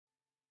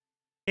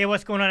Hey,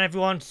 what's going on,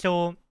 everyone?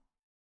 So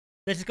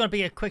this is going to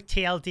be a quick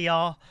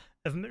TLDR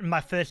of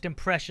my first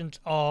impressions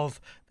of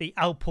the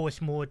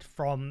outpost mode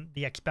from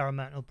the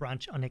experimental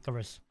branch on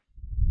ICARUS.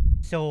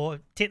 So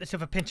take this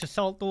with a pinch of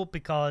salt though,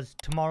 because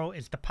tomorrow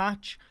is the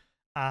patch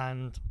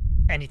and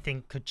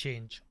anything could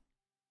change.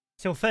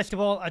 So first of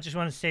all, I just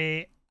want to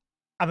say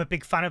I'm a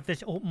big fan of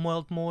this open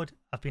world mode.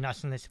 I've been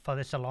asking for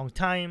this a long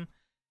time,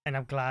 and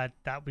I'm glad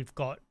that we've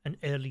got an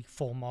early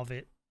form of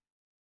it.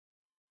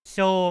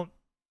 So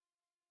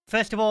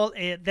first of all,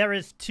 there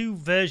is two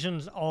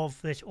versions of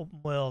this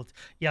open world.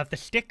 You have the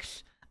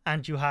sticks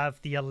and you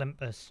have the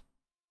Olympus.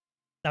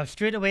 Now,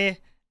 straight away,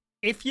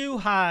 if you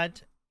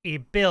had a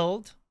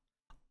build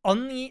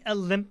on the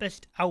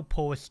Olympus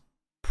outpost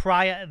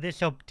prior to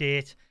this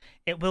update,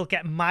 it will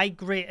get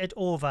migrated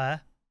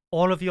over.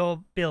 All of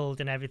your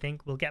build and everything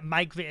will get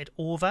migrated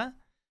over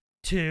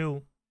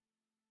to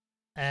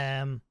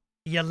the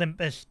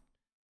Olympus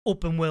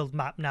open world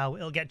map now.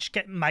 It'll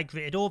get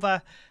migrated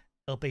over.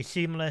 It'll be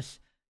seamless.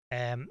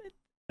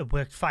 It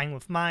worked fine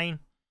with mine,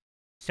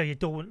 so you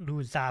don't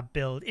lose that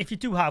build if you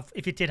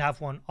did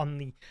have one on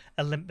the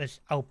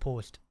Olympus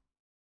outpost.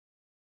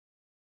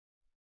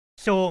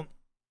 So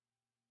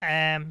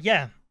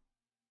yeah,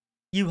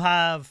 you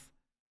have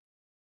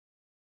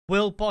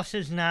world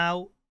bosses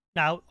now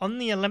on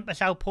the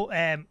Olympus outpost.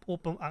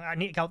 Open, I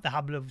need to get out the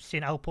habit of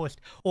saying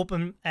outpost.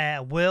 Open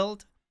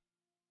world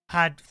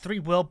had 3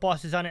 world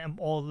bosses on it, and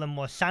all of them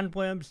were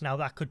sandworms. Now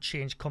that could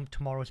change come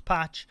tomorrow's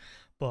patch,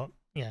 but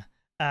yeah.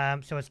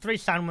 So it's 3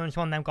 sandworms.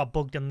 One of them got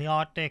bugged in the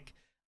Arctic,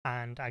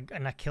 and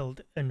I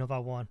killed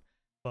another one.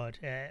 But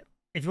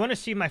if you want to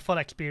see my full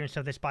experience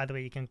of this, by the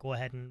way, you can go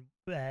ahead and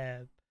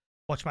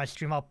watch my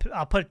stream. I'll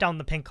put it down in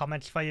the pinned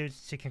comments for you,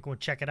 so you can go and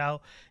check it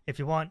out if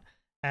you want.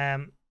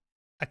 I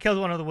killed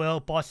one of the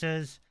world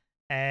bosses.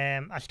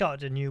 I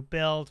started a new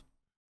build.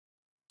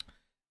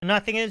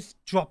 Another thing is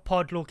drop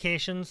pod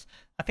locations.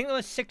 I think there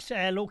were 6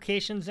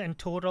 locations in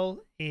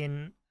total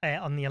in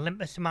on the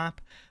Olympus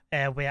map.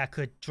 Where I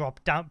could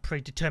drop down,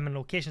 predetermined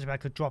locations where I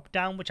could drop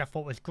down, which I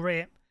thought was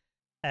great.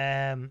 You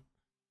had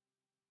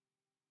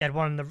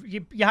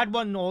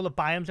one in all the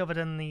biomes over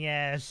in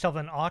the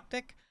southern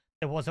Arctic.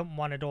 There wasn't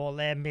one at all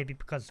there, maybe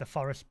because the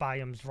forest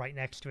biome's right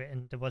next to it,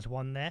 and there was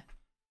one there.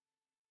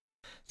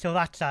 So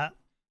that's that.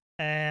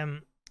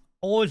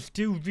 Ores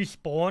do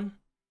respawn,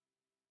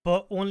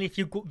 but only if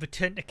you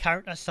return to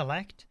character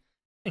select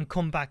and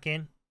come back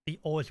in. The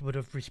ores would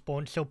have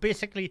respawned. So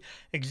basically,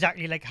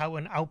 exactly like how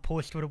an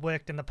outpost would have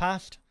worked in the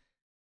past.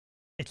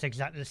 It's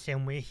exactly the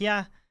same way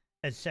here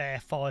as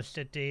far as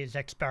today's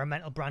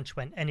experimental branch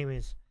went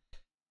anyways.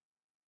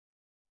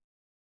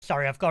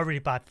 Sorry, I've got a really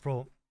bad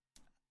throat.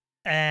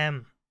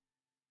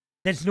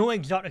 There's no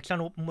exotics on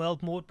open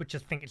world mode, which I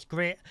think is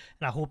great,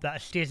 and I hope that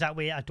it stays that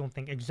way. I don't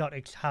think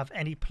exotics have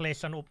any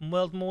place on open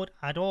world mode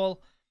at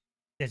all.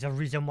 There's a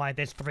reason why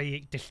there's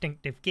 3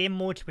 distinctive game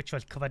modes, which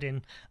was covered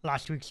in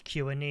last week's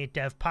Q&A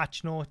dev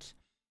patch notes.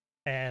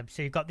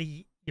 So you've got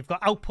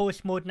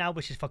outpost mode now,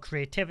 which is for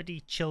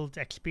creativity, chilled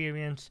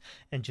experience,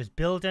 and just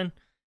building.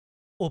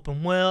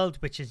 Open world,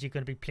 which is you're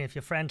going to be playing with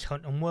your friends,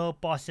 hunting world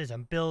bosses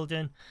and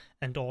building,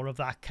 and all of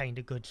that kind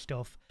of good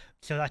stuff.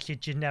 So that's your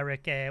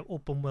generic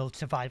open world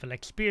survival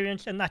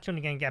experience, and that's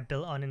only going to get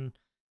built on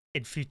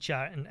in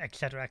future, and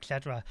etc,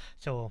 etc.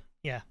 So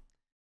yeah.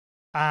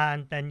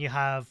 And then you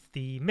have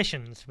the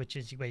missions, which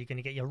is where you're going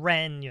to get your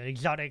Ren, your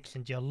exotics,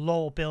 and your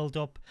lore build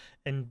up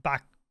and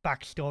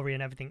backstory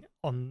and everything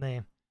on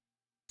there.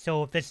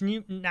 So there's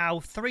now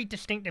 3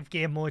 distinctive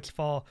game modes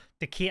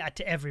to cater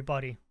to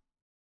everybody.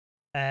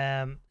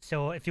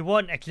 So if you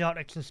want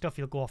exotics and stuff,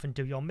 you'll go off and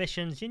do your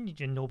missions. You need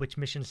to know which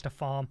missions to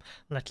farm.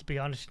 Let's be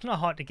honest, it's not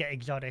hard to get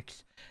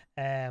exotics.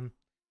 The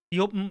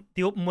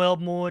open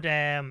world mode,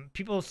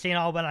 people saying,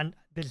 oh well, and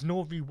there's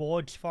no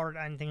rewards for it or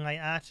anything like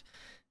that.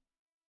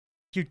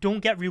 You don't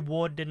get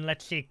rewarded in,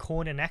 let's say,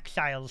 Conan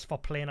Exiles for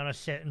playing on a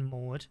certain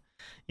mode.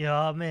 You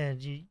know what I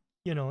mean?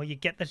 You know, you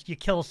get this, you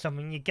kill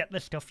something, you get the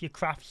stuff, you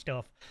craft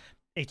stuff.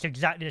 It's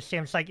exactly the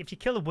same. It's like if you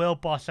kill a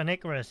world boss on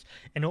ICARUS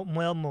in open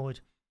world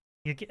mode,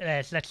 you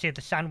get, so let's say the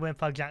sandworm,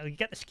 for example, you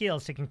get the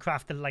skills, so you can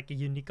craft like a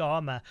unique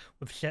armor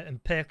with certain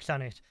perks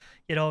on it.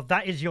 You know,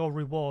 that is your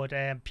reward.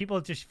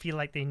 People just feel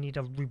like they need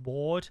a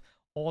reward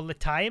all the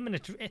time, and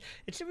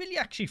it's really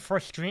actually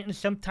frustrating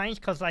sometimes,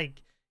 because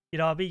like, you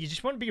know what I mean? You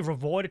just want to be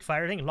rewarded for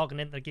everything, logging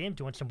into the game,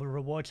 doing some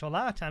rewards for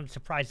that. I'm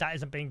surprised that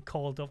isn't being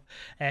called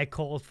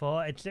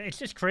for. It's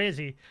just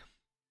crazy.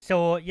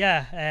 So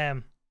yeah.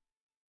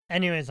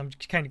 Anyways, I'm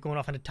just kind of going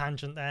off on a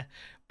tangent there,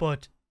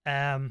 but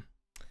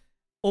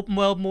open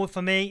world mode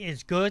for me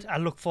is good. I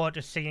look forward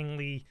to seeing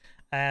the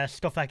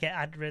stuff that get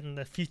added in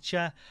the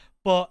future.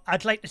 But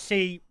I'd like to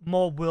see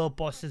more world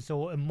bosses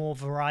or more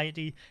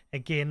variety.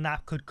 Again,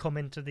 that could come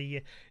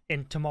into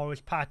in tomorrow's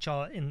patch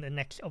or in the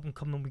next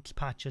upcoming week's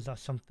patches or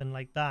something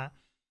like that.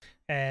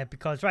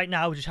 Because right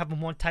now, just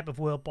having one type of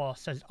world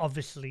boss is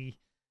obviously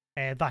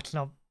that's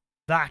not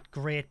that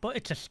great, but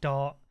it's a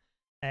start.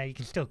 You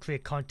can still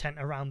create content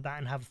around that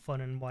and have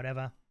fun and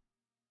whatever.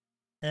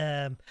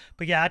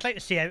 But yeah, I'd like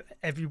to see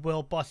every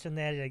world boss in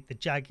there, like the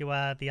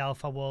Jaguar, the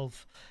Alpha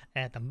Wolf,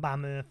 the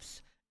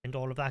Mammoths, and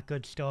all of that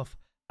good stuff.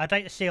 I'd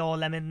like to see all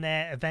them in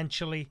there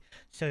eventually,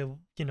 so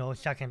you know,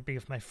 so I can be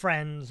with my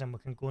friends and we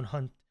can go and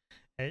hunt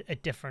a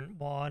different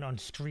one on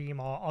stream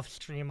or off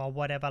stream or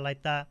whatever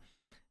like that.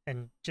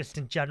 And just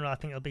in general, I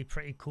think it'll be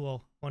pretty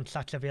cool once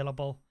that's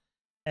available.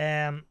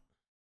 Yeah.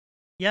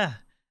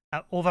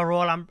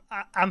 Overall,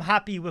 I'm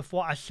happy with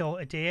what I saw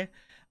today.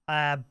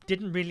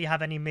 Didn't really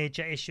have any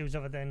major issues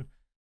other than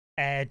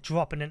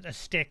dropping into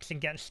sticks and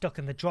getting stuck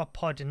in the drop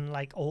pod in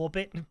like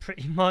orbit,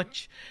 pretty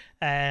much.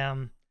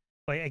 But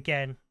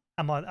again,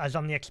 I was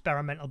on the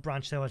experimental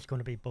branch. There was going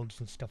to be bugs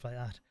and stuff like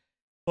that.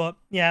 But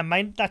yeah,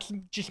 that's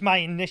just my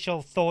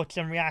initial thoughts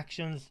and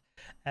reactions.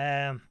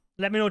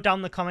 Let me know down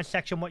in the comment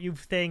section what you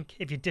think,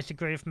 if you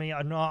disagree with me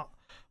or not.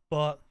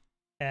 But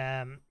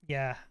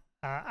yeah,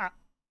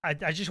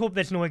 I just hope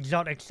there's no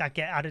exotics that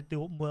get added to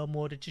the open world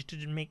mode. It just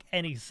didn't make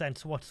any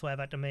sense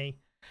whatsoever to me.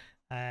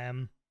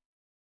 And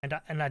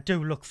I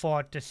do look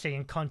forward to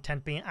seeing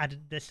content being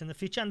added to this in the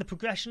future and the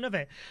progression of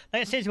it.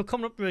 Like I said, we're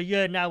coming up to a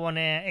year now on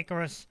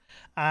ICARUS,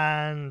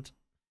 and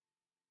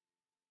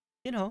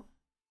you know,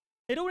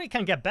 it only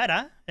can get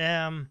better.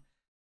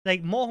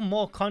 Like more and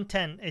more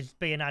content is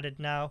being added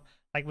now,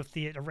 like with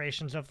the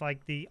iterations of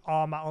like the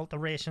armor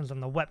alterations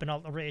and the weapon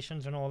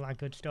alterations and all that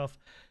good stuff.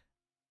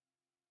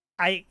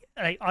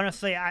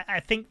 Honestly,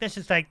 I think this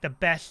is like the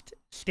best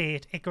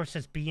state ICARUS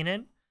has been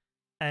in,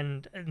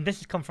 and this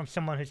has come from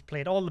someone who's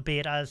played all the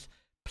betas,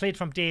 played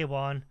from day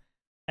one.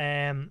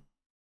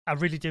 I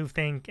really do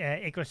think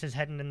ICARUS is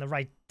heading in the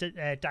right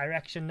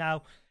direction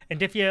now.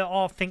 And if you're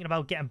all thinking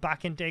about getting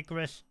back into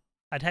ICARUS,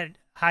 I'd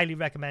highly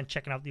recommend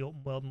checking out the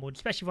open world mode,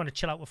 especially if you want to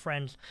chill out with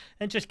friends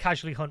and just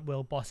casually hunt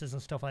world bosses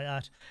and stuff like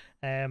that.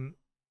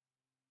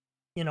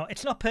 You know,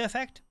 it's not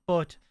perfect,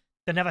 but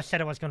they never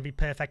said it was going to be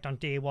perfect on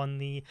day one,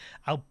 the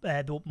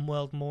open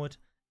world mode.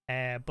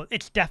 But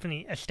it's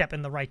definitely a step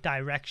in the right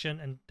direction,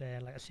 and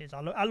like I said,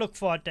 I look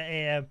forward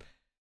to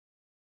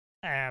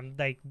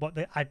like what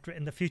they add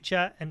in the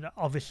future, and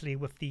obviously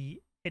with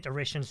the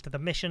iterations to the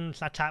missions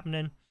that's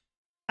happening,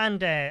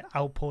 and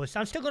outposts.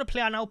 I'm still going to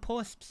play on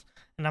outposts,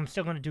 and I'm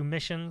still going to do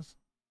missions,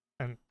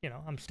 and you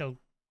know, I'm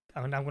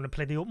going to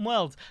play the open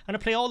world, and I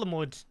play all the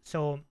modes.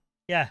 So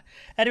yeah.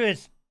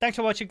 Anyways, thanks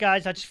for watching,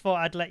 guys. I just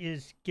thought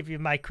I'd give you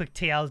my quick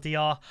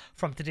TLDR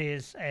from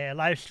today's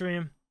live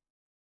stream.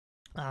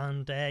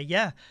 And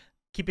yeah,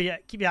 keep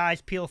your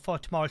eyes peeled for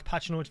tomorrow's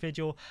patch notes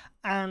video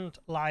and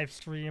live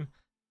stream.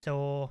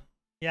 So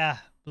yeah,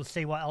 we'll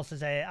see what else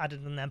is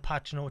added in them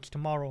patch notes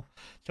tomorrow.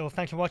 So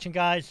thanks for watching,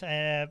 guys,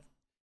 and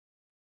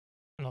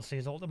I'll see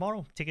you all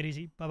tomorrow. Take it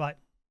easy. Bye bye.